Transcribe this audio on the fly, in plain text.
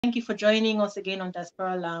Thank you for joining us again on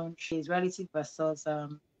Diaspora Lounge. Is reality versus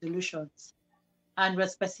delusions, and we're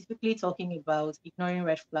specifically talking about ignoring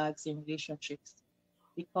red flags in relationships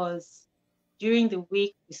because during the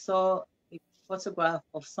week we saw a photograph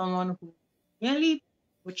of someone who nearly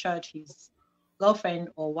butchered his girlfriend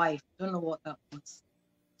or wife. Don't know what that was,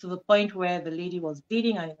 to the point where the lady was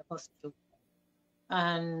bleeding and in the hospital.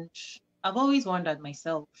 And I've always wondered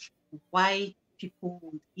myself why people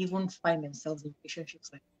would even find themselves in relationships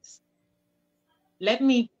like this. Let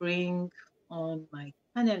me bring on my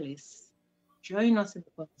panelists. Join us in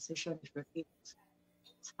the conversation if you're able to.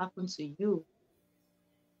 What's happened to you?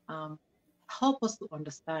 Um, Help us to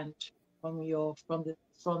understand from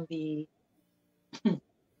the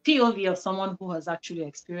POV of someone who has actually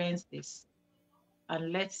experienced this,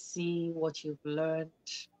 and let's see what you've learned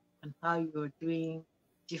and how you're doing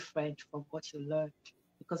different from what you learned,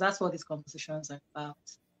 because that's what these conversations are about: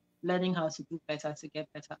 learning how to do better to get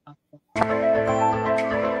better outcomes.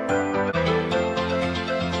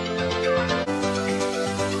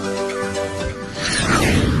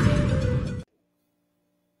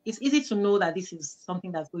 It's easy to know that this is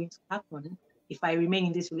something that's going to happen if I remain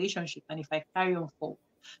in this relationship and if I carry on forward.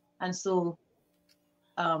 And so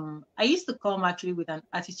I used to come actually with an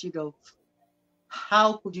attitude of,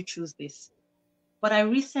 how could you choose this? But I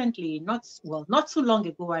recently, not too long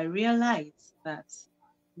ago, I realized that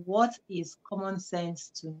what is common sense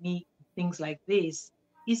to me, things like this,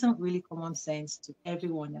 isn't really common sense to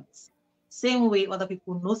everyone else. Same way other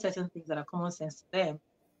people know certain things that are common sense to them,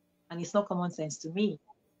 and it's not common sense to me.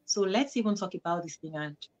 So let's even talk about this thing.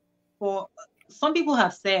 And for some people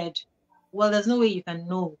have said, well, there's no way you can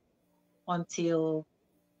know until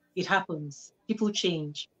it happens. People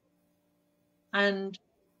change. And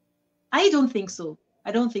I don't think so.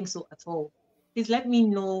 I don't think so at all. Please let me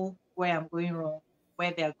know where I'm going wrong,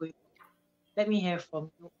 where they are going wrong. Let me hear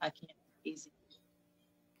from you, Aki and Easy.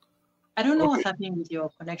 I don't know what's happening with your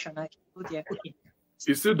connection, Aki. Oh dear. Okay.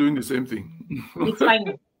 It's still doing the same thing. It's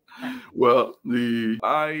fine. Well,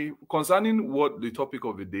 concerning what the topic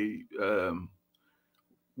of the day,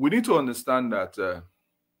 we need to understand that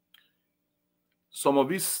some of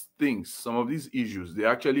these things, some of these issues, they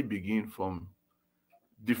actually begin from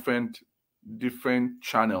different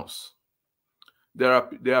channels. There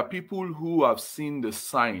are people who have seen the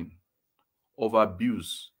sign of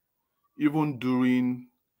abuse even during.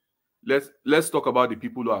 Let's talk about the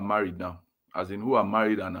people who are married now, as in who are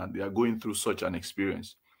married and they are going through such an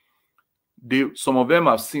experience. Some of them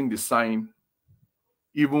have seen the sign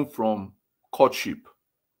even from courtship,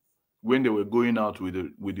 when they were going out with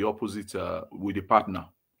the opposite with the partner,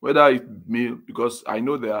 whether it male, because I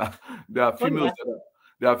know there are females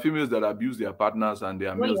there are females that abuse their partners and there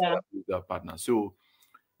are males that abuse their partners. So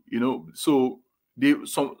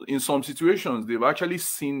in some situations they've actually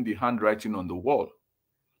seen the handwriting on the wall.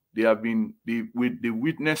 They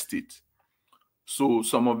witnessed it. So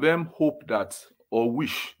some of them hope that or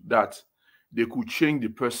wish that they could change the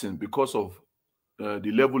person because of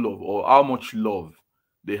the level of or how much love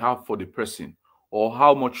they have for the person, or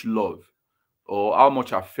how much love or how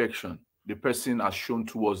much affection the person has shown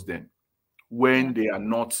towards them when they are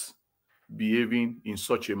not behaving in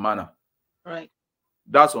such a manner. Right.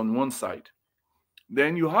 That's on one side.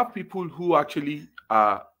 Then you have people who actually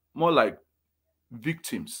are more like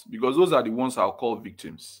victims, because those are the ones I'll call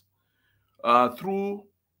victims. Through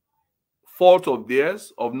fault of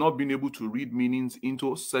theirs of not being able to read meanings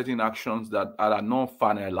into certain actions that are not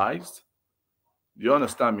finalized. Do you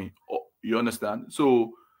understand me? You understand?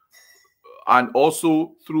 So, and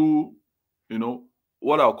also through,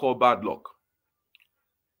 what I'll call bad luck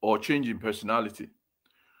or change in personality.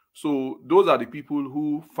 So those are the people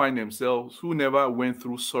who find themselves, who never went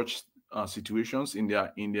through such situations in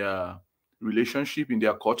their relationship, in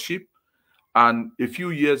their courtship, and a few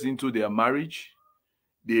years into their marriage,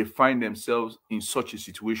 they find themselves in such a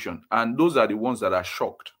situation. And those are the ones that are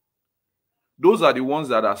shocked. Those are the ones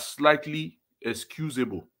that are slightly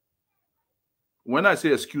excusable. When I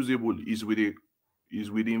say excusable, is with the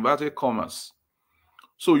inverted commas.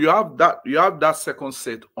 So you have that second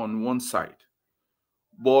set on one side.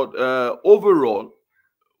 But overall,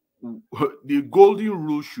 the golden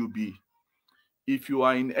rule should be, if you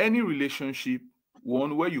are in any relationship,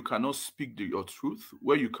 one where you cannot speak your truth,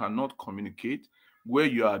 where you cannot communicate, where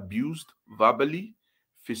you are abused verbally,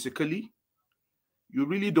 physically, you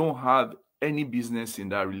really don't have any business in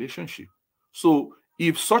that relationship. So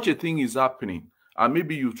if such a thing is happening, and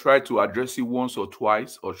maybe you try to address it once or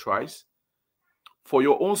twice or thrice, for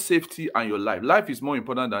your own safety and your life is more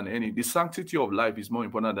important than the sanctity of life is more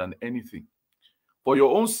important than anything. For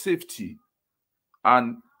your own safety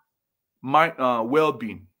and my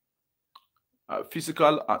well-being,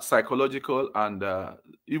 physical, psychological, and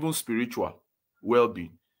even spiritual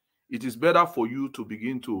well-being, it is better for you to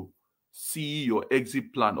begin to see your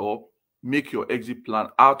exit plan or make your exit plan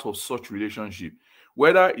out of such relationship,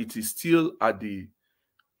 whether it is still at the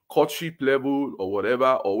courtship level or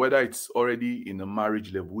whatever, or whether it's already in a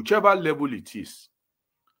marriage level, whichever level it is.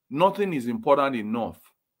 Nothing is important enough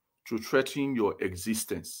to threaten your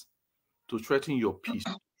existence, to threaten your peace,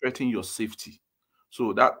 threaten your safety.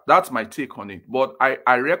 So that's my take on it. But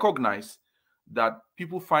I recognize that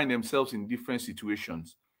people find themselves in different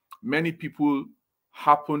situations. Many people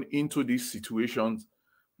happen into these situations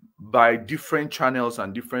by different channels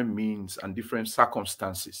and different means and different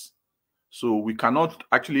circumstances. So we cannot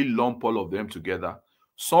actually lump all of them together.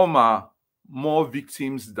 Some are more of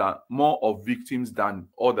victims than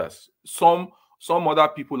others. Some other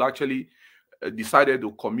people actually decided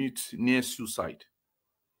to commit near suicide.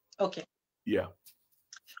 Okay. Yeah.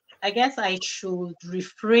 I guess I should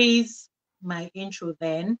rephrase my intro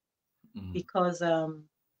then, because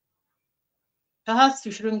perhaps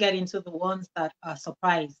you shouldn't get into the ones that are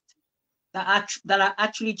surprised, that are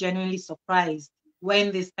actually genuinely surprised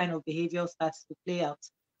when this kind of behavior starts to play out.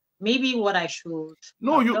 Maybe what I should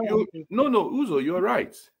no, Uzo, you're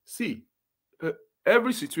right. See,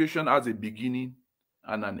 every situation has a beginning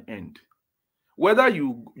and an end. Whether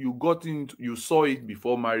you saw it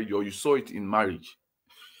before marriage or you saw it in marriage,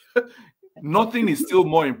 nothing is still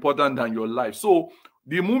more important than your life. So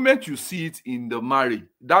the moment you see it in the marriage,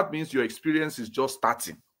 that means your experience is just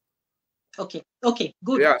starting. Okay,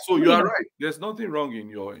 good. Yeah, so you are right. There's nothing wrong in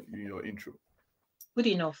your intro. Good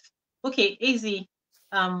enough. Okay, Easy.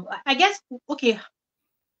 I guess, okay,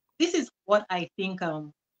 this is what I think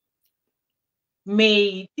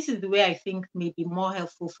this is the way I think may be more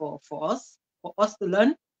helpful for us to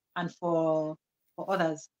learn, and for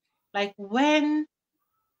others. Like when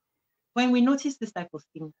we notice this type of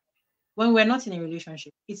thing, when we're not in a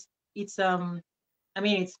relationship, it's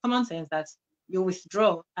common sense that you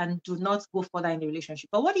withdraw and do not go further in the relationship.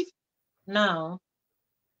 But what if now,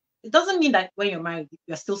 it doesn't mean that when you're married,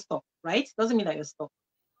 you're still stuck, right? It doesn't mean that you're stuck.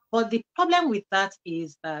 But the problem with that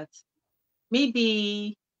is that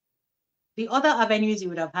maybe the other avenues you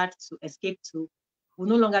would have had to escape to will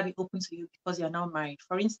no longer be open to you because you're now married.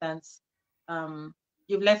 For instance,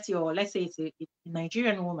 you've left let's say it's a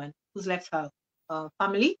Nigerian woman who's left her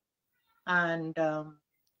family, and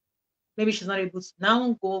maybe she's not able to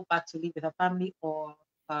now go back to live with her family or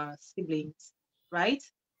her siblings, right?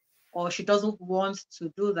 Or she doesn't want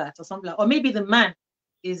to do that, or something or maybe the man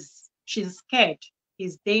she's scared,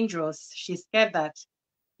 he's dangerous, she's scared that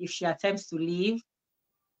if she attempts to leave,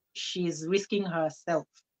 she's risking herself.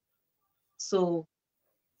 So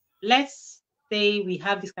let's say we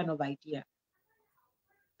have this kind of idea.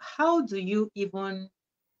 How do you even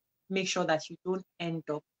make sure that you don't end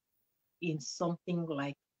up in something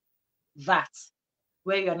like that,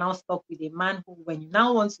 where you're now stuck with a man who, when you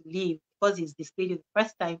now want to leave, because he's displayed you the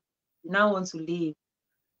first time, you now want to leave,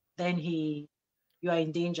 then you are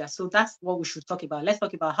in danger. So that's what we should talk about. Let's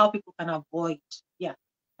talk about how people can avoid. Yeah.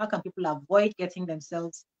 How can people avoid getting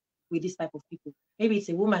themselves with this type of people? Maybe it's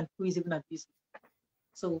a woman who is even abusive.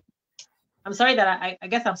 So I'm sorry that I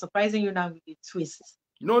guess I'm surprising you now with a twist.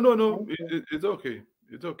 No. It's okay.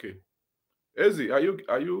 It's okay. Ezzy, are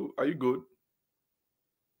you good?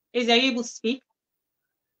 Ezzy, are you able to speak?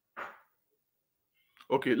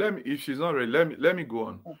 Okay, if she's not ready, let me go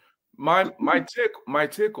on. My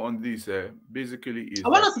take on this basically is, I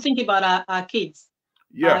want us to think about our kids,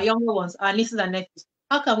 our younger ones, our nieces and nephews.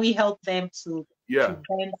 How can we help them to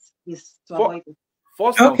prevent this, to avoid it?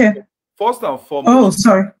 First and foremost. Oh,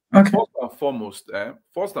 sorry. Okay.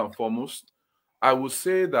 First and foremost, I would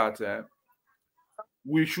say that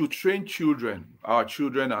we should train our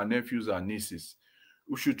children, our nephews, our nieces.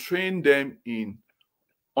 We should train them in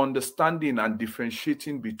understanding and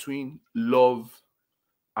differentiating between love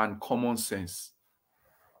and common sense.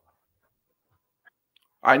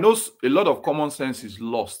 I know a lot of common sense is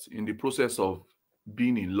lost in the process of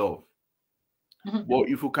being in love. Mm-hmm. But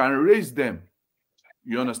if you can raise them,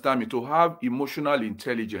 you understand me, to have emotional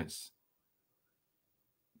intelligence.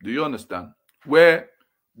 Do you understand? Where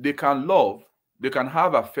they can love, they can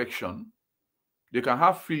have affection, they can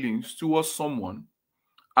have feelings towards someone,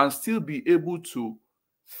 and still be able to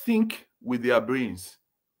think with their brains.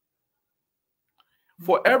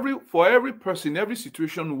 For every person, every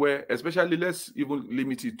situation where, especially let's even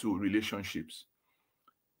limit it to relationships,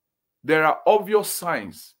 there are obvious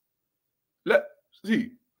signs.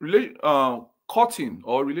 Courting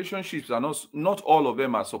or relationships are not all of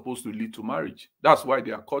them are supposed to lead to marriage. That's why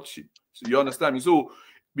they are courtship. So you understand me? So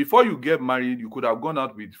before you get married, you could have gone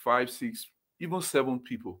out with 5, 6, even 7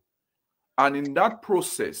 people. And in that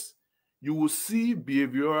process, you will see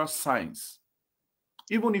behavioral signs,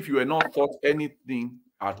 even if you are not taught anything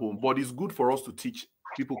at home. But it's good for us to teach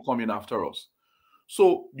people coming after us.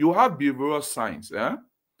 So you have behavioral signs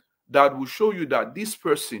that will show you that this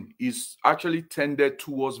person is actually tended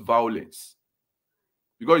towards violence.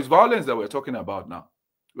 Because it's violence that we're talking about now.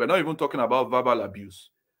 We're not even talking about verbal abuse.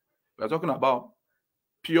 We're talking about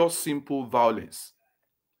pure, simple violence.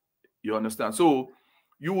 You understand? So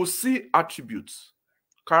you will see attributes,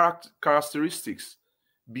 characteristics,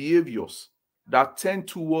 behaviors that tend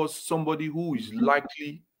towards somebody who is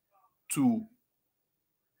likely to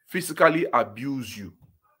physically abuse you.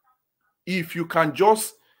 If you can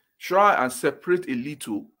just try and separate a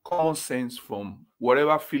little common sense from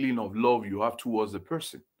whatever feeling of love you have towards the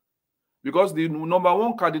person. Because the number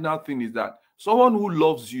one cardinal thing is that someone who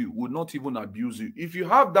loves you would not even abuse you. If you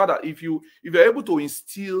have that, if you're able to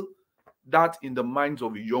instill that in the minds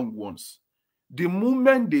of the young ones, the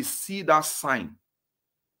moment they see that sign,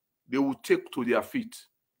 they will take to their feet,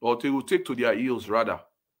 or they will take to their heels rather.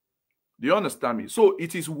 Do you understand me? So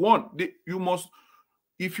it is one, you must,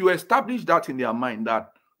 if you establish that in their mind,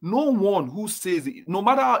 that no one who says it, no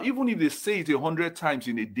matter how, even if they say it 100 times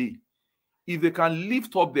in a day, if they can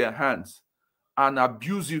lift up their hands and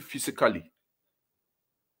abuse you physically,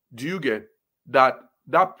 do you get that?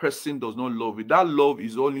 That person does not love you. That love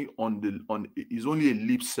is only is only a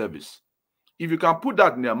lip service. If you can put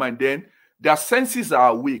that in their mind, then their senses are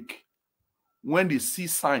awake when they see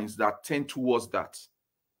signs that tend towards that.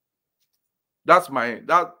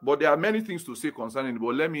 But there are many things to say concerning it,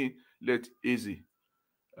 but let Izzy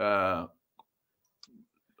have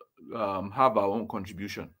our own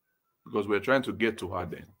contribution, because we're trying to get to her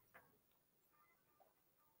then.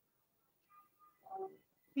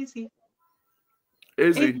 Izzy.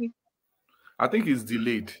 I think it's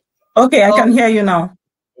delayed. Okay, I can hear you now.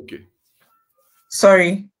 Okay.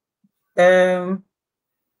 Sorry. I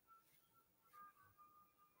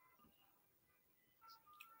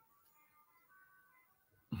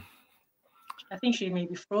think she may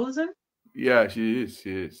be frozen. Yeah, she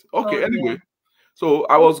is. Okay, anyway. Yeah. So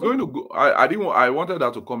I was going to go, I wanted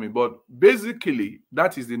her to come in, but basically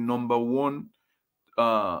that is the number one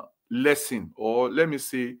lesson, or let me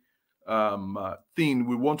say thing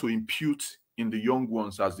we want to impute in the young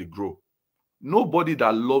ones as they grow. Nobody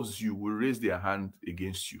that loves you will raise their hand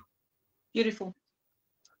against you. Beautiful.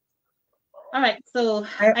 All right, so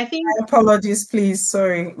I think... Apologies, please.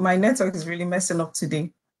 Sorry, my network is really messing up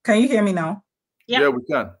today. Can you hear me now? Yeah, we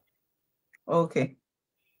can. Okay.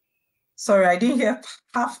 Sorry, I didn't hear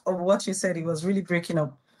half of what you said. It was really breaking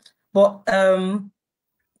up. But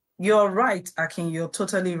you're right, Akin. You're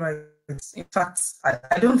totally right. In fact,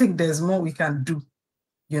 I don't think there's more we can do,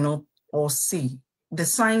 or see. The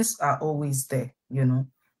signs are always there, It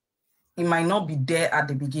might not be there at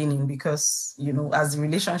the beginning because, as the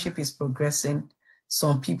relationship is progressing,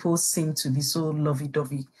 some people seem to be so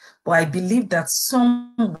lovey-dovey. But I believe that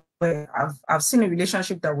somewhere I've seen a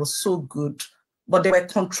relationship that was so good, but there were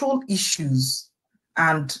control issues.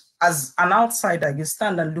 And as an outsider, you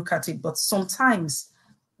stand and look at it, but sometimes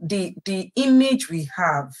the image we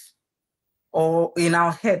have or in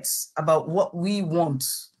our heads about what we want,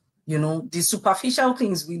 the superficial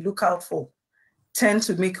things we look out for tend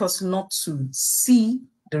to make us not to see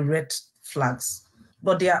the red flags,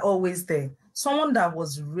 but they are always there. Someone that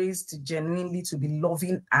was raised genuinely to be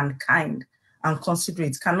loving and kind and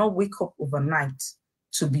considerate cannot wake up overnight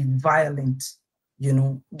to be violent.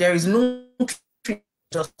 There is no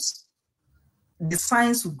just, the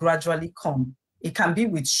signs will gradually come. It can be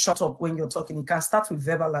with shut up when you're talking. It can start with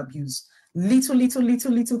verbal abuse.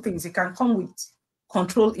 Little things. It can come with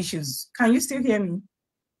control issues. Can you still hear me?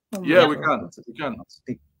 Yeah, we can.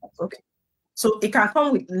 Okay. So it can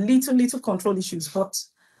come with little control issues. But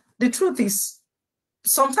the truth is,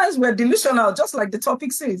 sometimes we're delusional, just like the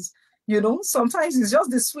topic says. Sometimes it's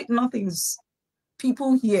just the sweet nothings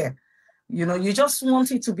people hear. You just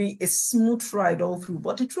want it to be a smooth ride all through.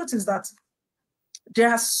 But the truth is that there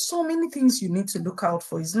are so many things you need to look out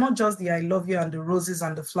for. It's not just the I love you and the roses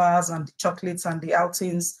and the flowers and the chocolates and the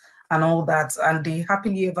outings and all that and the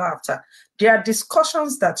happily ever after. There are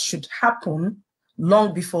discussions that should happen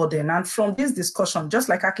long before then. And from this discussion, just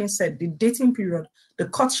like Akin said, the dating period, the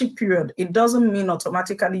courtship period, it doesn't mean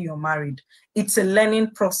automatically you're married. It's a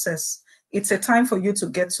learning process. It's a time for you to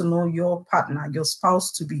get to know your partner, your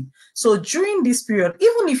spouse to be. So during this period,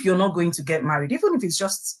 even if you're not going to get married, even if it's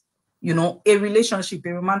just, a relationship,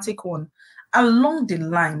 a romantic one, along the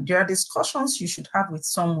line, there are discussions you should have with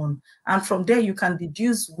someone. And from there, you can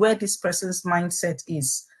deduce where this person's mindset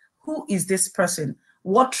is. Who is this person?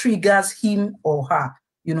 what triggers him or her,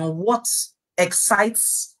 you know, what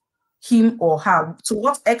excites him or her, to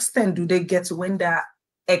what extent do they get when they're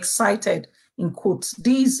excited, in quotes.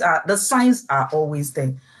 These are the signs are always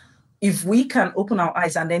there. If we can open our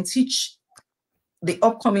eyes and then teach the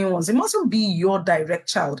upcoming ones, it mustn't be your direct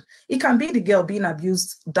child. It can be the girl being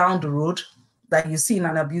abused down the road that you see in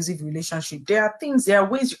an abusive relationship. There are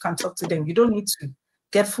ways you can talk to them. You don't need to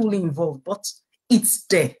get fully involved, but it's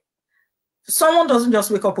there. Someone doesn't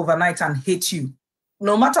just wake up overnight and hate you.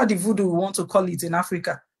 No matter the voodoo we want to call it in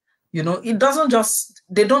Africa, you know, they don't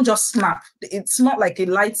just snap. It's not like a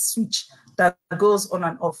light switch that goes on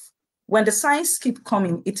and off. When the signs keep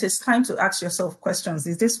coming, it is time to ask yourself questions.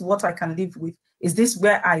 Is this what I can live with? Is this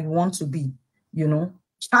where I want to be? You know,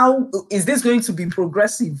 how is this going to be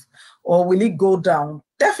progressive, or will it go down?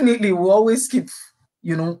 Definitely will always keep,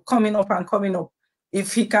 you know, coming up and coming up.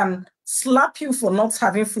 If he can slap you for not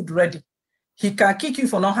having food ready, he can kick you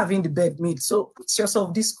for not having the bed made. So ask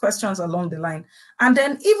yourself these questions along the line. And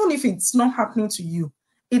then even if it's not happening to you,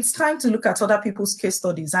 it's time to look at other people's case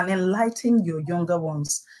studies and enlighten your younger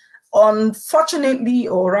ones. Unfortunately,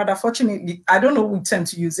 or rather fortunately, I don't know what term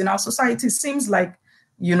to use, in our society, it seems like,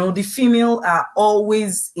 you know, the female are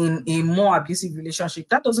always in a more abusive relationship.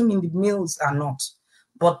 That doesn't mean the males are not,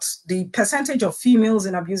 but the percentage of females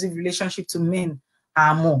in abusive relationship to men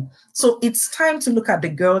are more. So it's time to look at the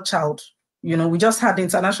girl child. You know, we just had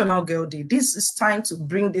International Girl Day. This is time to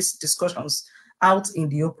bring these discussions out in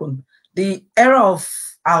the open. The era of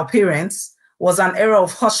our parents was an era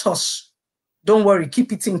of hush hush. Don't worry,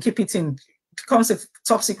 keep it in, keep it in. It becomes a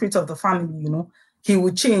top secret of the family, you know. He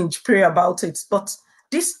will change, pray about it. But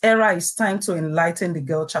this era is time to enlighten the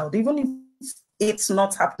girl child. Even if it's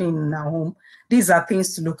not happening in our home, these are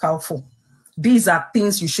things to look out for. These are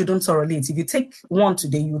things you shouldn't tolerate. If you take one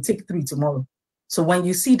today, you will take 3 tomorrow. So when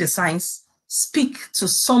you see the signs, speak to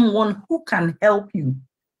someone who can help you.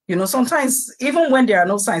 You know, sometimes even when there are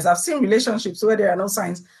no signs, I've seen relationships where there are no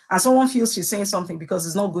signs and someone feels she's saying something because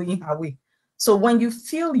it's not going her way. So when you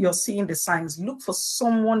feel you're seeing the signs, look for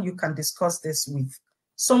someone you can discuss this with,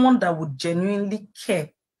 someone that would genuinely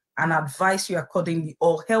care and advise you accordingly,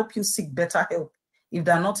 or help you seek better help if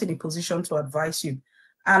they're not in a position to advise you.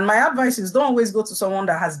 And my advice is, don't always go to someone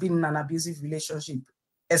that has been in an abusive relationship,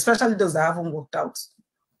 especially those that haven't worked out.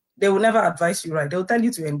 They will never advise you right. They'll tell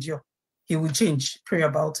you to endure. He will change. Pray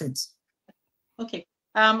about it. Okay.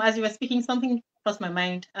 As you were speaking, something crossed my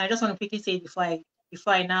mind. I just want to quickly say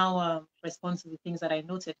before I now respond to the things that I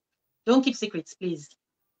noted. Don't keep secrets, please.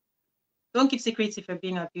 Don't keep secrets if you're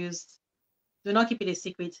being abused. Do not keep it a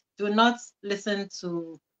secret. Do not listen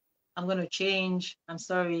to, I'm going to change. I'm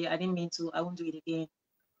sorry. I didn't mean to. I won't do it again.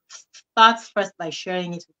 Start first by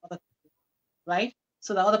sharing it with other people, right?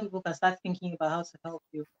 So that other people can start thinking about how to help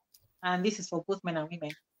you. And this is for both men and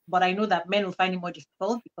women. But I know that men will find it more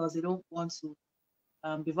difficult because they don't want to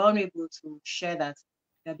be vulnerable to share that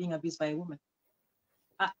they're being abused by a woman.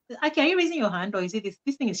 Are you raising your hand, or is it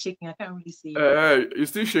this thing is shaking? I can't really see.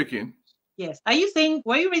 It's still shaking. Yes. Are you saying,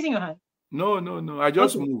 were you raising your hand? No. I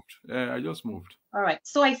just Okay. moved. I just moved. All right.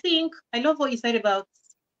 So I think I love what you said about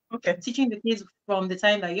teaching the kids from the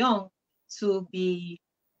time they're young to be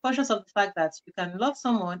conscious of the fact that you can love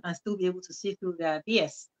someone and still be able to see through their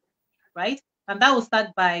BS, right? And that will start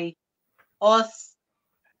by us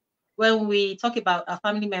when we talk about our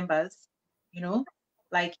family members, you know,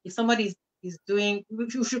 like if somebody is doing,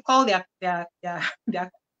 you should call their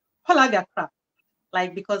call out their crap.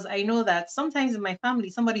 Like, because I know that sometimes in my family,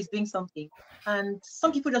 somebody's doing something and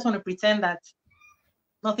some people just want to pretend that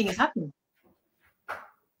nothing is happening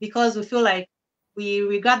because we feel like we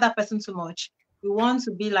regard that person too much. We want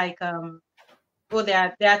to be like, oh, they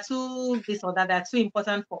are too this or that, they're too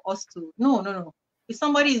important for us to. No. If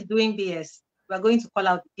somebody is doing BS, we're going to call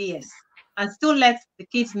out the BS and still let the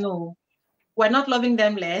kids know we're not loving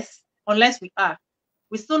them less unless we are.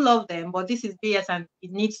 We still love them, but this is BS and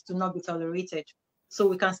it needs to not be tolerated. So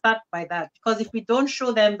we can start by that. Because if we don't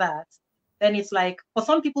show them that, then it's like, for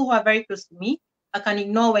some people who are very close to me, I can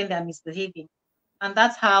ignore when they're misbehaving. And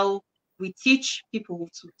that's how we teach people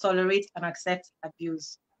to tolerate and accept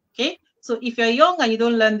abuse. Okay? So if you're young and you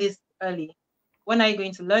don't learn this early, when are you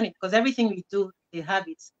going to learn it? Because everything we do is a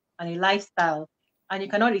habit and a lifestyle. And you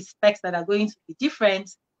cannot expect that are going to be different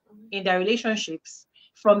in their relationships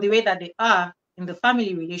from the way that they are in the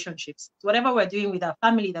family relationships. So whatever we're doing with our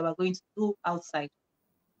family that we're going to do outside,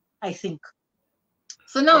 I think.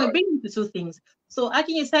 So now it brings me to 2 things. So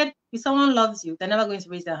Aki, you said if someone loves you, they're never going to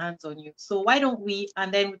raise their hands on you. So why don't we,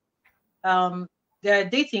 and then their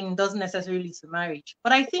dating doesn't necessarily lead to marriage.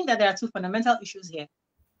 But I think that there are 2 fundamental issues here.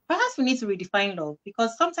 Perhaps we need to redefine love,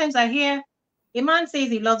 because sometimes I hear A man says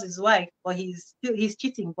he loves his wife, but he's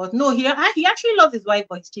cheating. But no, he actually loves his wife,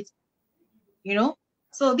 but he's cheating. You know?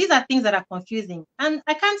 So these are things that are confusing. And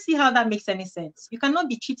I can't see how that makes any sense. You cannot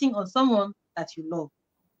be cheating on someone that you love.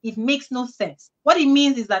 It makes no sense. What it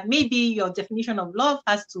means is that maybe your definition of love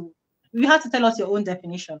you have to tell us your own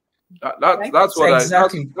definition. Right?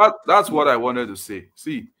 That's what I wanted to say.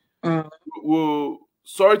 See,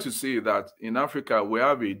 sorry to say that in Africa we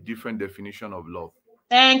have a different definition of love.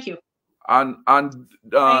 Thank you. And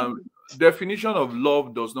definition of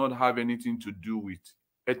love does not have anything to do with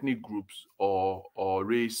ethnic groups or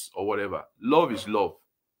race or whatever. Love is love.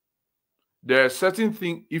 There are certain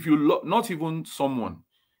things, if you not even someone,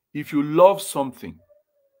 if you love something,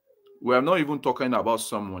 we are not even talking about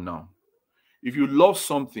someone now. If you love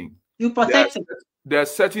something, you protect it. There are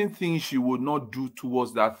certain things you would not do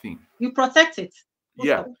towards that thing. You protect it.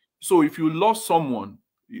 Yeah. So if you love someone,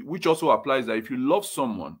 which also applies that if you love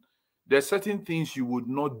someone, there are certain things you would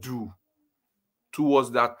not do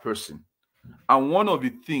towards that person. And one of the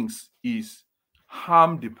things is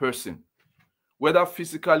harm the person, whether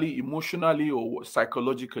physically, emotionally, or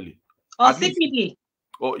psychologically. Or secretly.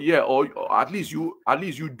 Or at least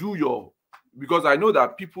you do your, because I know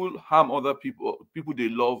that people harm other people they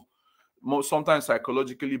love, sometimes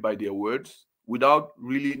psychologically by their words without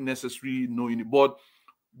really necessarily knowing it. But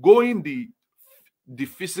going the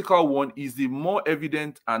physical one is the more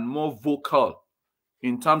evident and more vocal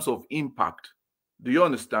in terms of impact. Do you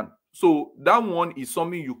understand? So that one is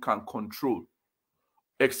something you can control,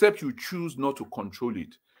 except you choose not to control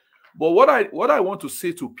it. But what I want to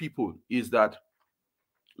say to people is that,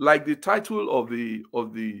 like the title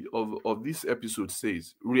of this episode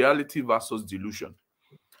says, reality versus delusion.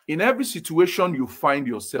 In every situation you find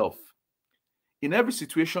yourself,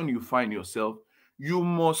 you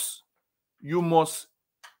must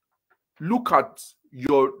look at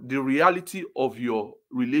the reality of your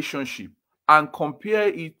relationship and compare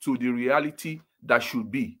it to the reality that should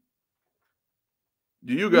be.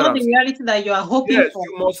 Do you get not the reality that you are hoping for?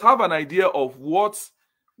 You must have an idea of what.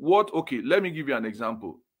 Okay, let me give you an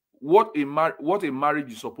example. What a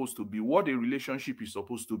marriage is supposed to be, what a relationship is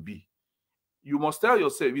supposed to be. You must tell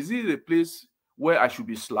yourself, is it a place where I should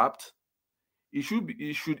be slapped? Should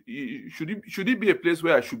it be a place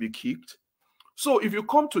where I should be kicked? So if you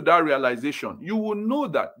come to that realization, you will know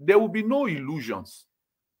that there will be no illusions.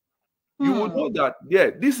 You will know that,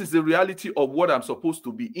 yeah, this is the reality of what I'm supposed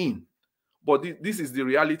to be in. But this is the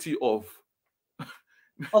reality of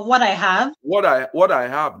what I have. What I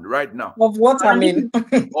have right now. Of what I mean. Of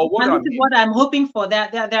what this is what I'm hoping for. There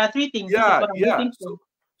are three things. Yeah.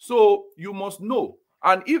 So you must know.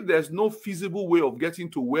 And if there's no feasible way of getting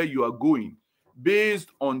to where you are going based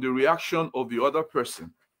on the reaction of the other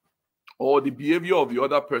person or the behavior of the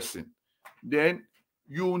other person, then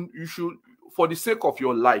you should, for the sake of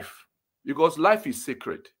your life, because life is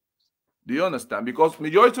sacred. Do you understand? Because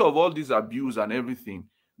majority of all this abuse and everything,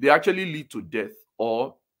 they actually lead to death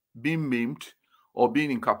or being maimed or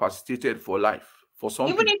being incapacitated for life. For some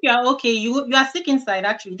even people. If you are okay, you are sick inside.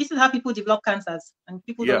 Actually, this is how people develop cancers, and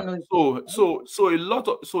people don't know it. So a lot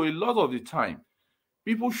of the time,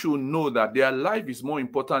 people should know that their life is more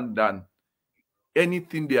important than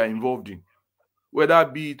anything they are involved in, whether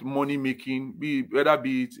be it money making, whether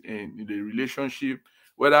be it in the relationship,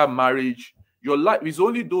 whether marriage. Your life is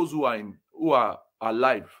only those who are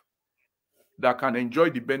alive that can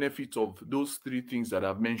enjoy the benefits of those three things that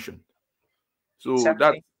I've mentioned. So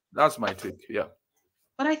exactly. That's my take. Yeah.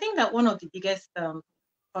 But I think that one of the biggest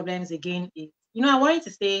problems again is, I wanted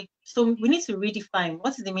to say, so we need to redefine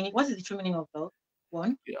what is the true meaning of love,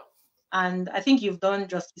 one. Yeah. And I think you've done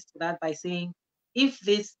justice to that by saying, if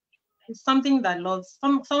this is something that loves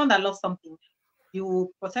someone that loves something, you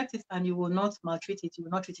will protect it and you will not maltreat it. You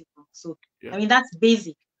will not treat it wrong. So, yeah. I mean, that's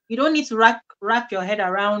basic. You don't need to wrap your head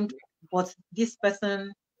around, but this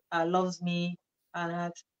person loves me.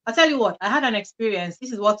 And I'll tell you what, I had an experience.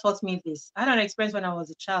 This is what taught me this. I had an experience when I was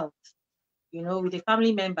a child, with a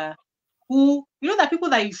family member who, that people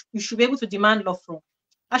that you should be able to demand love from.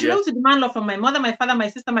 I should be able to demand love from my mother, my father, my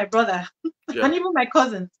sister, my brother, and even my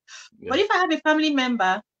cousins. Yeah. But if I have a family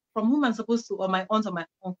member from whom I'm supposed to, or my aunt or my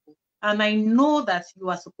uncle, and I know that you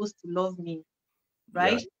are supposed to love me,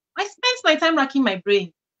 right? Yeah. I spent my time racking my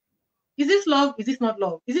brain. Is this love? Is this not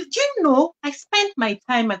love? Do you know, I spent my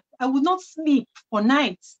time, I would not sleep for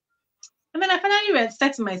nights. And then I finally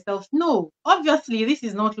said to myself, no, obviously this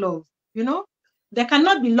is not love, There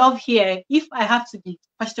cannot be love here if I have to be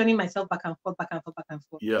questioning myself back and forth.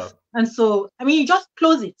 Yeah. And so, I mean, you just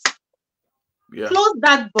close it. Yeah. Close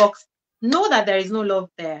that box. Know that there is no love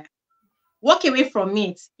there. Walk away from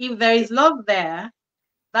it. If there is love there,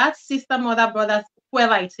 that sister, mother, brother,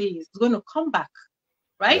 whoever it is going to come back,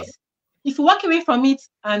 right? Yeah. If you walk away from it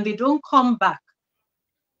and they don't come back,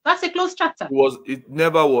 that's a closed chapter. It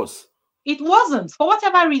never was. It wasn't, for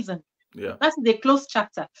whatever reason. Yeah. That's the closed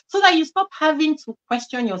chapter. So that you stop having to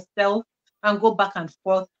question yourself and go back and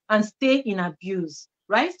forth and stay in abuse,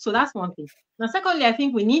 right? So that's one thing. Now, secondly, I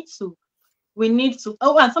think we need to,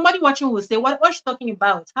 oh, and somebody watching will say, what's she talking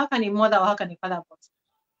about? How can a mother or how can a father, but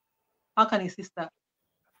how can a sister?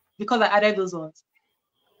 Because I added those ones.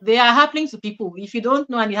 They are happening to people. If you don't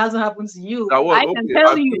know and it hasn't happened to you, I can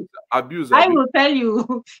tell you. Abuse. I will tell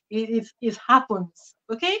you, it happens.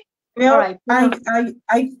 Okay. Well, all right.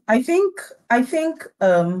 I think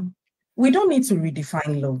we don't need to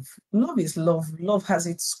redefine love. Love is love. Love has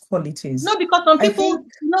its qualities. No, because some people,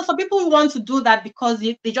 some people want to do that because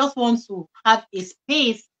they just want to have a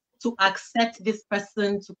space to accept this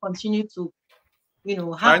person to continue to,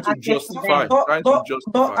 have trying to justify. But I feel,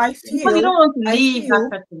 because you don't want to leave that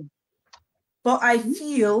person. But I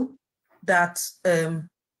feel that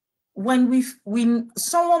when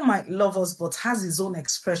someone might love us but has his own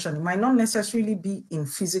expression, it might not necessarily be in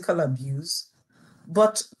physical abuse,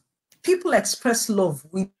 but people express love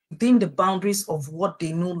within the boundaries of what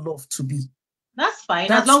they know love to be. That's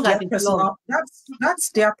fine, as long as it's love. That's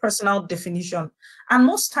their personal definition. And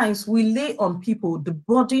most times we lay on people the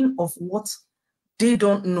burden of what they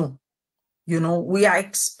don't know. We are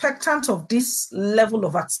expectant of this level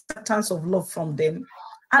of acceptance of love from them,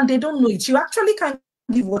 and they don't know it. You actually can't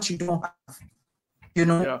give what you don't have.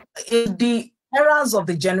 Yeah. In the eras of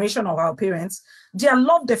the generation of our parents, their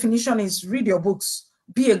love definition is read your books,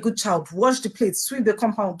 be a good child, wash the plates, sweep the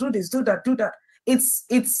compound, do this, do that, do that.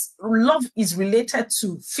 It's love is related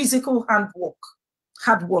to physical hard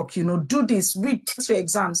work, do this, read your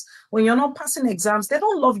exams. When you're not passing exams, they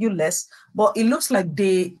don't love you less, but it looks like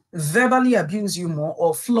they verbally abuse you more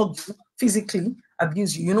or flog you, physically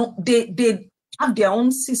abuse you. They have their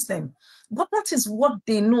own system. But that is what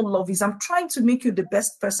they know love is. I'm trying to make you the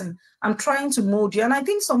best person. I'm trying to mold you. And I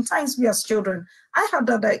think sometimes we as children, I had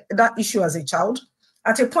that issue as a child.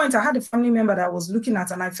 At a point, I had a family member that I was looking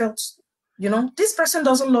at and I felt, this person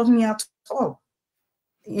doesn't love me at all.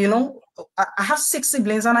 I have 6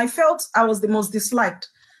 siblings and I felt I was the most disliked.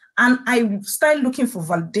 And I started looking for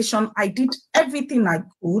validation. I did everything I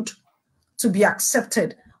could to be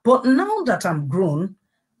accepted. But now that I'm grown,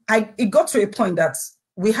 it got to a point that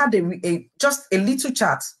we had just a little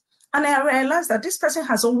chat. And I realized that this person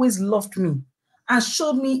has always loved me and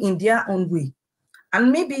showed me in their own way.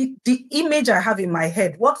 And maybe the image I have in my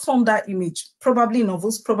head, what formed that image? Probably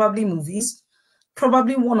novels, probably movies,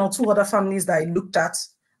 probably 1 or 2 other families that I looked at.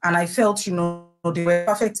 And I felt, they were a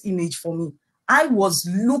perfect image for me. I was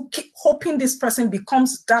hoping this person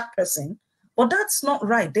becomes that person, but that's not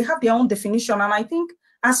right. They have their own definition. And I think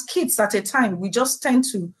as kids at a time, we just tend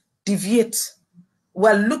to deviate.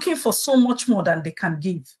 We're looking for so much more than they can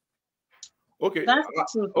give. Okay.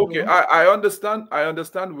 Okay. I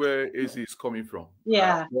understand where AC is coming from.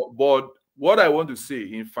 Yeah. But what I want to say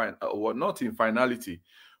not in finality,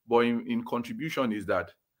 but in contribution is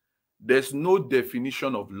that there's no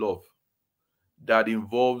definition of love that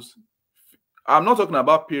involves. I'm not talking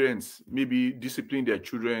about parents maybe disciplining their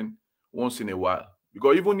children once in a while,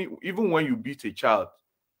 because even when you beat a child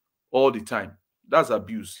all the time, that's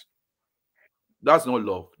abuse. That's not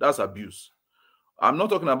love. That's abuse. I'm not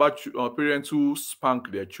talking about parents who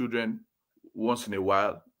spank their children once in a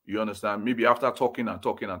while. You understand? Maybe after talking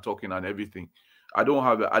and everything. I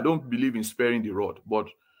don't believe in sparing the rod. But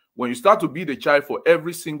when you start to beat the child for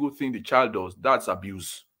every single thing the child does, that's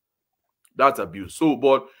abuse. That's abuse. So,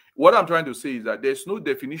 but what I'm trying to say is that there's no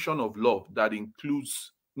definition of love that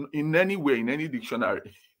includes, in any way, in any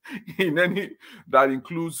dictionary, that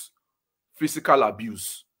includes physical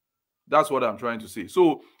abuse. That's what I'm trying to say.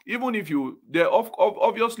 So even if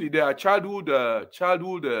obviously there are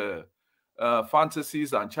childhood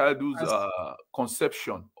fantasies and childhood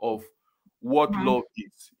conception of what love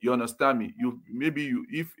is. You understand me?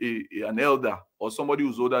 If an elder or somebody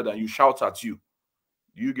who's older than you shouts at you,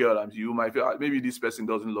 you get what I'm saying? You might feel maybe this person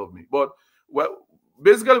doesn't love me. But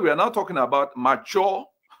basically we are now talking about mature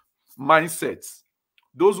mindsets.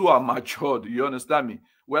 Those who are matured, you understand me?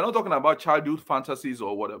 We're not talking about childhood fantasies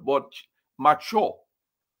or whatever, but mature.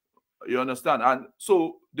 You understand? And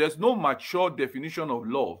so there's no mature definition of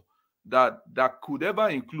love that could ever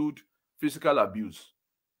include physical abuse.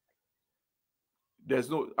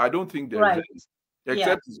 I don't think there is.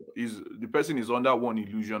 Except the person is under one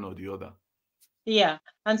illusion or the other. Yeah.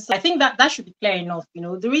 And so I think that should be clear enough.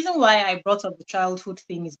 The reason why I brought up the childhood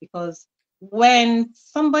thing is because when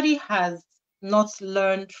somebody has not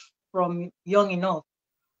learned from young enough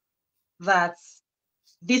that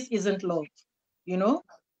this isn't love. You know,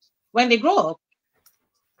 when they grow up,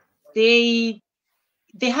 they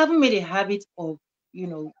haven't made a habit of, you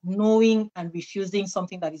know, knowing and refusing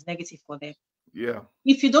something that is negative for them. Yeah.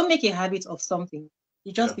 If you don't make a habit of something,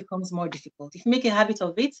 it just becomes more difficult. If you make a habit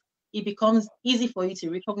of it, it becomes easy for you to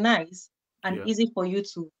recognize and easy for you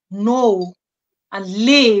to know and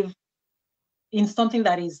live in something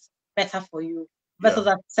that is better for you versus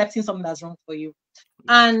accepting something that's wrong for you.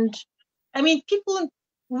 And I mean, people,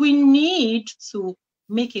 we need to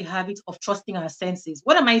make a habit of trusting our senses.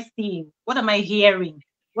 What am I seeing? What am I hearing?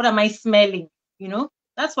 What am I smelling? You know,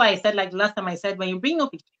 that's why I said, like the last time I said, when you bring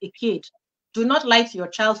up a kid, do not lie to your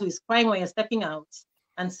child who is crying when you're stepping out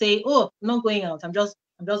and say, oh, I'm not going out. I'm just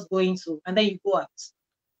going to, and then you go out.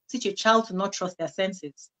 Teach your child to not trust their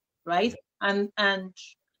senses, right? And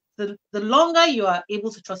the longer you are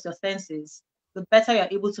able to trust your senses, the better you're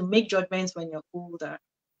able to make judgments when you're older,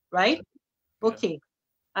 right? Okay.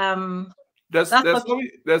 There's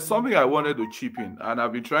something I wanted to chip in, and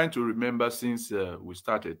I've been trying to remember since we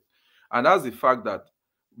started, and that's the fact that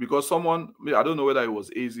because someone, I don't know whether it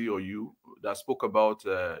was AZ or you, that spoke about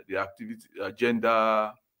the activity,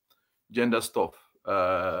 gender stuff,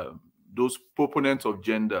 those proponents of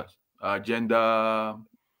gender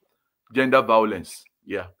violence.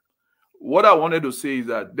 Yeah. What I wanted to say is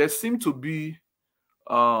that there seemed to be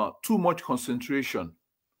too much concentration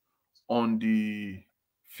on the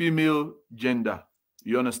female gender.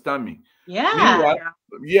 You understand me? Yeah. Meanwhile,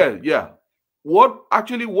 yeah. What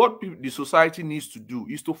the society needs to do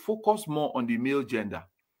is to focus more on the male gender.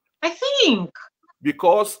 I think.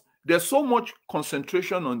 Because there's so much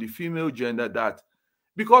concentration on the female gender that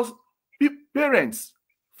because parents,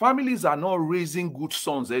 families are not raising good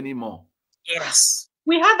sons anymore. Yes.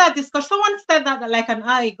 We had that discussion. Someone said that like an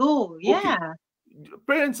hour ago. Yeah. Okay.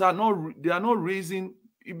 Parents are not raising,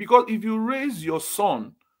 because if you raise your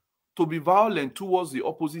son to be violent towards the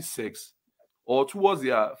opposite sex or towards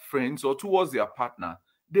their friends or towards their partner,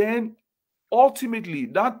 then ultimately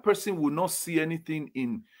that person will not see anything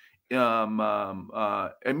in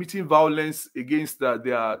emitting violence against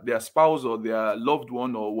their spouse or their loved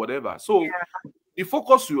one or whatever. So the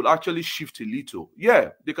focus will actually shift a little.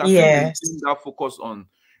 Yeah, they can still maintain that focus on,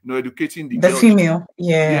 you know, educating the girl female.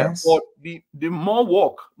 Yes. Yeah, but the more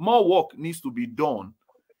work needs to be done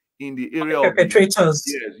in the area of perpetrators.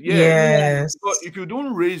 Yes. Because if you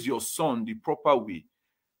don't raise your son the proper way,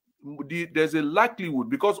 there's a likelihood,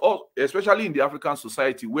 because especially in the African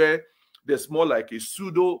society where there's more like a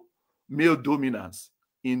pseudo male dominance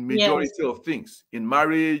in majority of things, in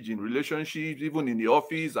marriage, in relationships, even in the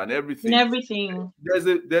office and everything. In everything. There's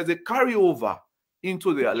a carryover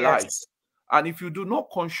into their lives. And if you do not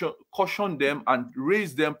caution them and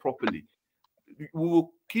raise them properly, we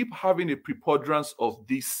will keep having a preponderance of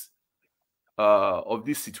this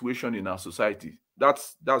situation in our society.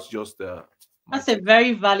 That's just that's a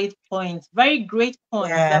very valid point. Very great point.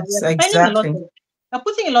 Yes, exactly. We're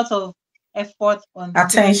putting a lot of effort on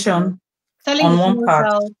attention, telling the female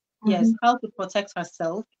child, yes, how to protect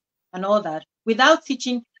herself and all that, without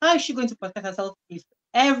teaching how is she going to protect herself if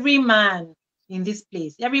every man in this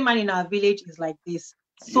place, every man in our village is like this.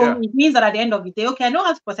 So it means that at the end of the day, okay, I know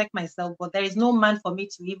how to protect myself, but there is no man for me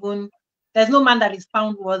to even, there's no man that is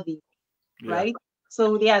found worthy, right?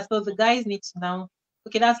 So so the guys need to now,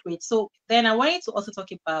 okay, that's great. So then I wanted to also talk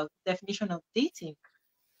about definition of dating.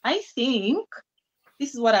 I think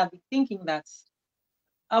this is what I've been thinking, that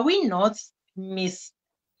are we not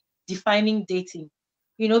misdefining dating?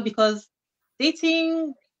 You know, because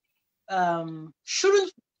dating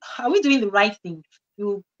shouldn't, are we doing the right thing?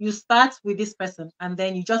 You start with this person and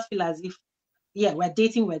then you just feel as if, yeah, we're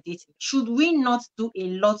dating. Should we not do a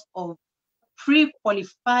lot of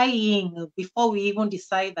pre-qualifying before we even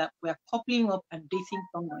decide that we're coupling up and dating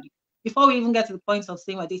somebody? Before we even get to the point of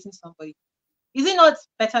saying we're dating somebody, is it not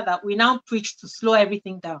better that we now preach to slow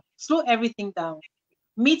everything down?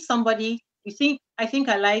 Meet somebody, you think, I think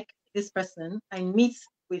I like this person, I meet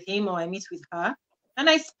with him or I meet with her, and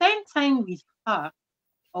I spend time with her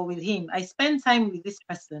or with him. I spend time with this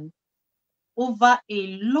person over a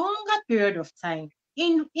longer period of time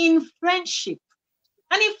in friendship.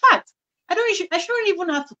 And in fact, I shouldn't even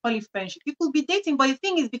have to call it friendship. People be dating, but the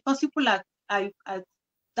thing is, because people are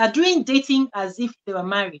doing dating as if they were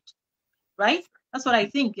married, right? That's what I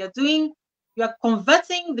think. You're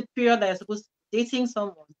converting the period that you're supposed to be dating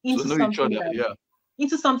someone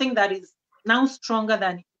into something that is now stronger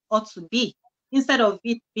than it ought to be, instead of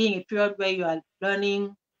it being a period where you are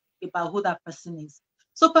learning about who that person is.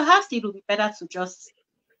 So perhaps it will be better to just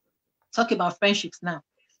talk about friendships now.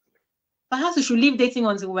 perhaps we should leave dating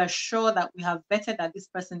until we're sure that we have vetted that this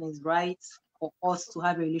person is right for us to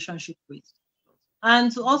have a relationship with.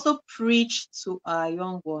 And to also preach to our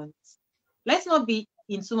young ones, let's not be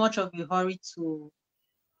in too much of a hurry to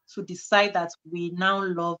decide that we now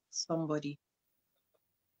love somebody,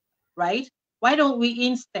 right? Why don't we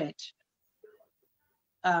instead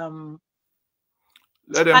let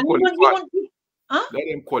them and qualify. huh? Let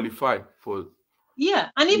them qualify for. Yeah,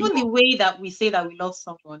 and even the way that we say that we love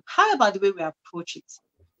someone, how about the way we approach it?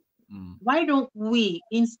 Why don't we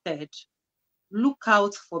instead look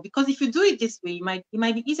out for, because if you do it this way, it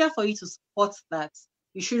might be easier for you to spot that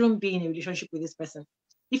you shouldn't be in a relationship with this person.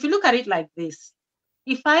 If you look at it like this,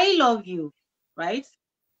 if I love you, right?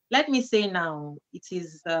 Let me say now, it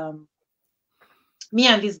is me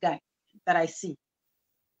and this guy that I see,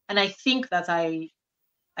 and I think that I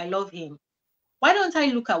love him. Why don't I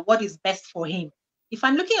look at what is best for him? If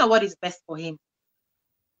I'm looking at what is best for him,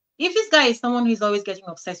 if this guy is someone who's always getting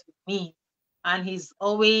obsessed with me and he's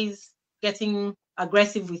always getting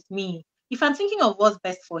aggressive with me, if I'm thinking of what's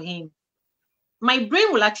best for him, my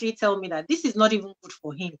brain will actually tell me that this is not even good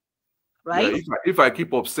for him, right? Yeah, if I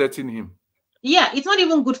keep upsetting him. Yeah, it's not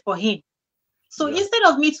even good for him. So instead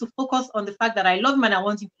of me to focus on the fact that I love him and I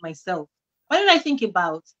want him for myself, why don't I think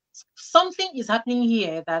about something is happening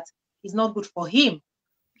here that is not good for him?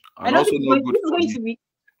 And also not good for going me. to be,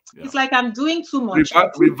 it's like I'm doing too much.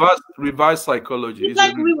 Reverse psychology. It's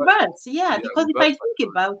like reverse, because if I think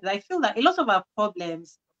about it, I feel that a lot of our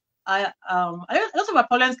problems, a lot of our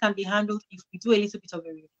problems can be handled if we do a little bit of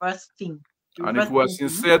a reverse thing. And if we're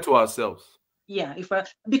sincere to ourselves. Yeah,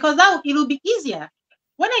 because that it'll be easier.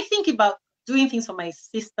 When I think about doing things for my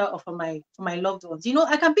sister or for my loved ones,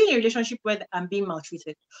 I can be in a relationship where I'm being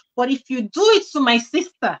maltreated. But if you do it to my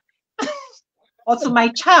sister or to my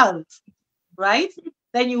child, right,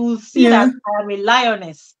 then you will see that I am a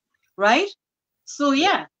lioness, right? So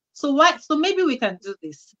so maybe we can do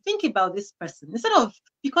this. Think about this person instead of,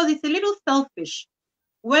 because it's a little selfish.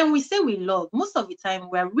 When we say we love, most of the time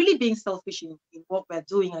we're really being selfish in what we're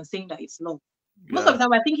doing and saying that it's love. Most of the time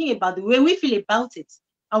we're thinking about the way we feel about it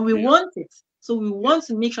and we want it. So we want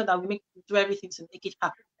to make sure that we do everything to make it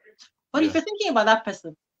happen. But if you're thinking about that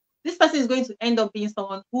person, this person is going to end up being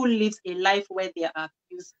someone who lives a life where they are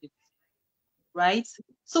abusive, right?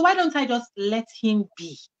 So why don't I just let him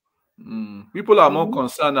be? People are more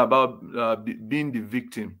concerned about being the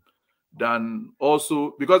victim than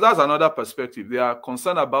also, because that's another perspective. They are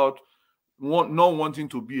concerned about not wanting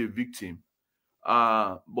to be a victim.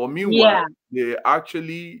 But meanwhile, they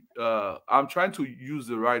actually, I'm trying to use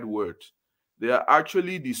the right word. They are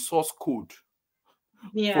actually the source code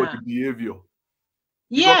for the behavior.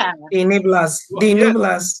 The enablers.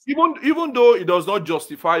 Even though it does not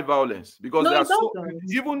justify violence, because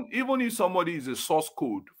even if somebody is a source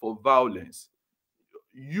code for violence,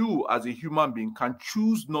 you as a human being can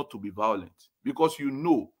choose not to be violent because you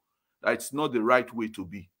know that it's not the right way to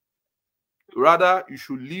be. Rather, you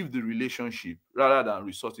should leave the relationship rather than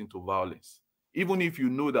resorting to violence, even if you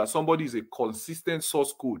know that somebody is a consistent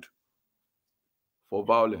source code for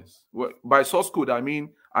violence. Well, by source code, I mean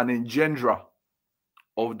an engenderer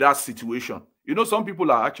of that situation. Some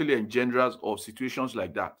people are actually engenderers of situations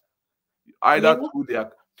like that, either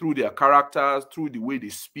through their characters, through the way they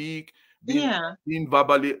speak, being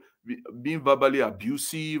verbally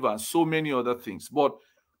abusive, and so many other things. But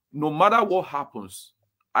no matter what happens,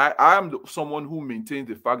 I am someone who maintains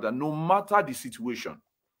the fact that no matter the situation,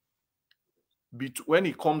 when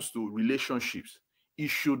it comes to relationships, it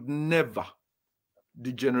should never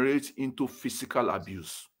degenerate into physical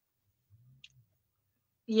abuse.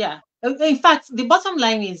 Yeah. In fact, the bottom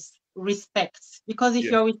line is respect. Because if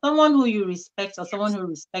you're with someone who you respect or someone who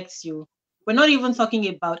respects you, we're not even talking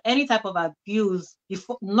about any type of abuse,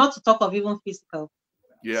 not to talk of even physical.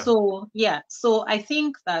 So I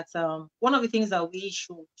think that one of the things that we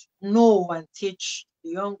should know and teach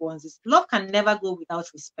the young ones is love can never go without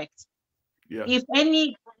respect. If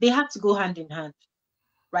any, they have to go hand in hand,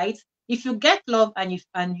 right? If you get love and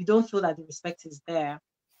you don't feel that the respect is there,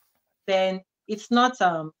 then it's not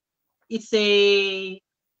it's a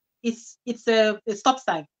stop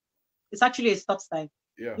sign. It's actually a stop sign.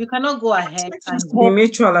 You cannot go ahead and be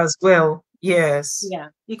mutual as well. Yes. Yeah.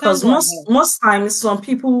 Because most times some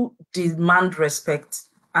people demand respect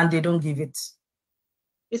and they don't give it.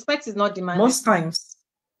 Respect is not demanded. Most times.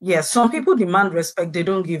 Yes, some people demand respect, they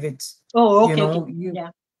don't give it. Oh,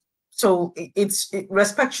 okay. So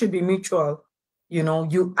respect should be mutual.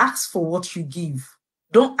 You ask for what you give.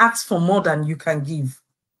 Don't ask for more than you can give.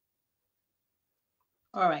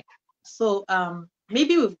 All right. So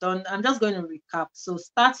maybe we've done, I'm just going to recap. So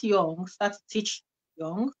start young, start to teach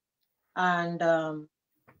young. And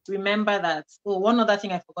remember that. Oh, one other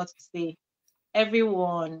thing I forgot to say.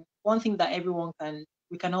 One thing that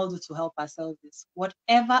we can all do to help ourselves is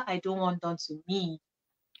whatever I don't want done to me,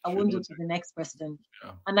 I won't do to the next person.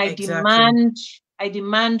 Yeah. And I demand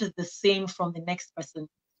the same from the next person.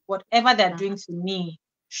 Whatever they're doing to me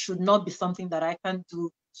should not be something that I can do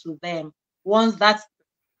to them. Once that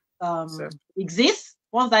exists,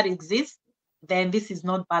 then this is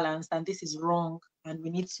not balanced and this is wrong. And we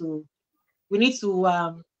need to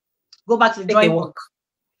go back to the drawing board.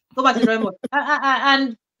 Go back to the drawing board.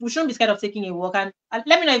 And we shouldn't be scared of taking a walk. And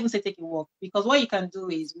let me not even say take a walk, because what you can do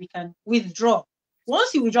is we can withdraw.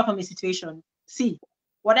 Once you withdraw from a situation, see,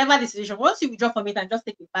 whatever the situation, once you withdraw from it and just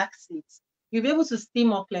take a back seat, you'll be able to see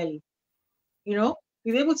more clearly. You'll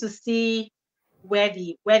be able to see where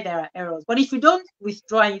there are errors. But if you don't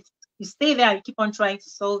withdraw and you stay there and you keep on trying to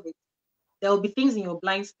solve it, there will be things in your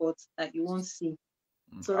blind spots that you won't see.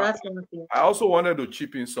 So that's one thing. I also wanted to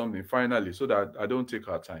chip in something finally, so that I don't take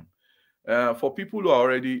our time. For people who are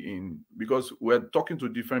already in, because we're talking to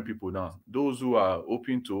different people now, those who are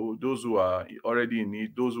open to, those who are already in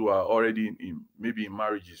it, those who are already in maybe in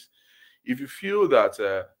marriages. If you feel that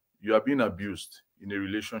you are being abused in a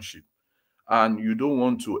relationship and you don't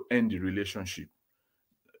want to end the relationship,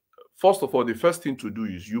 first of all, the first thing to do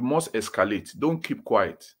is you must escalate. Don't keep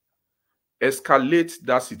quiet. Escalate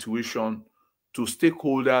that situation to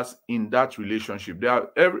stakeholders in that relationship.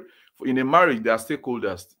 In a marriage, there are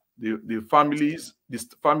stakeholders. The families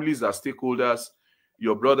are stakeholders.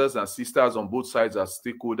 Your brothers and sisters on both sides are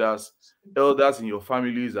stakeholders. Elders in your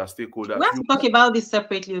families are stakeholders. We have to talk about this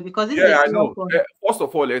separately, because this is I know. First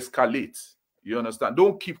of all, escalate. You understand?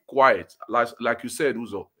 Don't keep quiet. Like you said,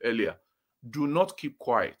 Uzo, earlier. Do not keep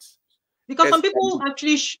quiet. Because some people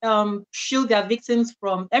actually shield their victims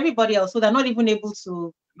from everybody else, so they're not even able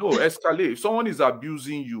to. No, escalate. If someone is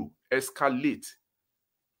abusing you, escalate.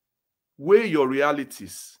 Weigh your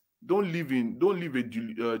realities. Don't live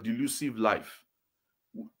a delusive life.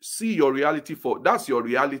 See your reality that's your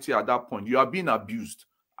reality at that point. You are being abused.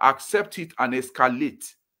 Accept it and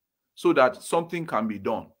escalate so that something can be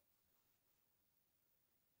done.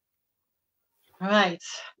 Right.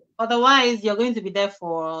 Otherwise, you're going to be there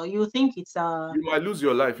you think it's you might lose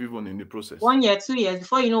your life even in the process. 1 year, 2 years.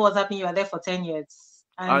 Before you know what's happening, you are there for 10 years.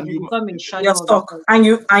 And you become a shadow. You're stuck. And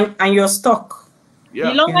you're stuck.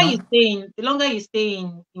 Yeah. The longer you stay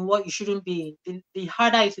in what you shouldn't be in, the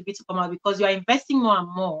harder it will be to come out, because you are investing more and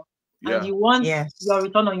more. Yeah. And you want your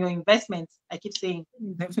return on your investment. I keep saying.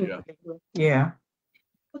 Definitely. Yeah.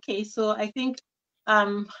 Okay, so I think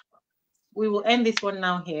we will end this one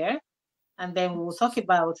now here, and then we will talk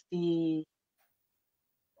about the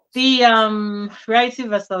reality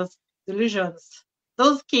versus delusions.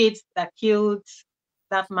 Those kids that killed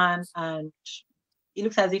that man, and it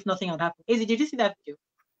looks as if nothing had happened. Izzy, did you see that video?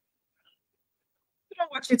 I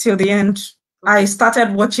didn't watch it till the end. Okay. I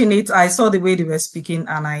started watching it. I saw the way they were speaking,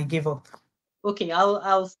 and I gave up. Okay,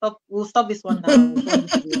 I'll stop. We'll stop this one now.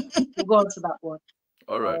 We'll go on to that one.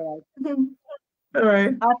 All right. All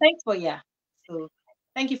right. So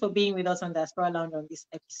thank you for being with us on Diaspora Lounge on this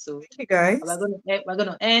episode. Hey guys. We're going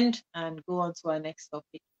to end and go on to our next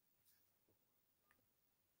topic.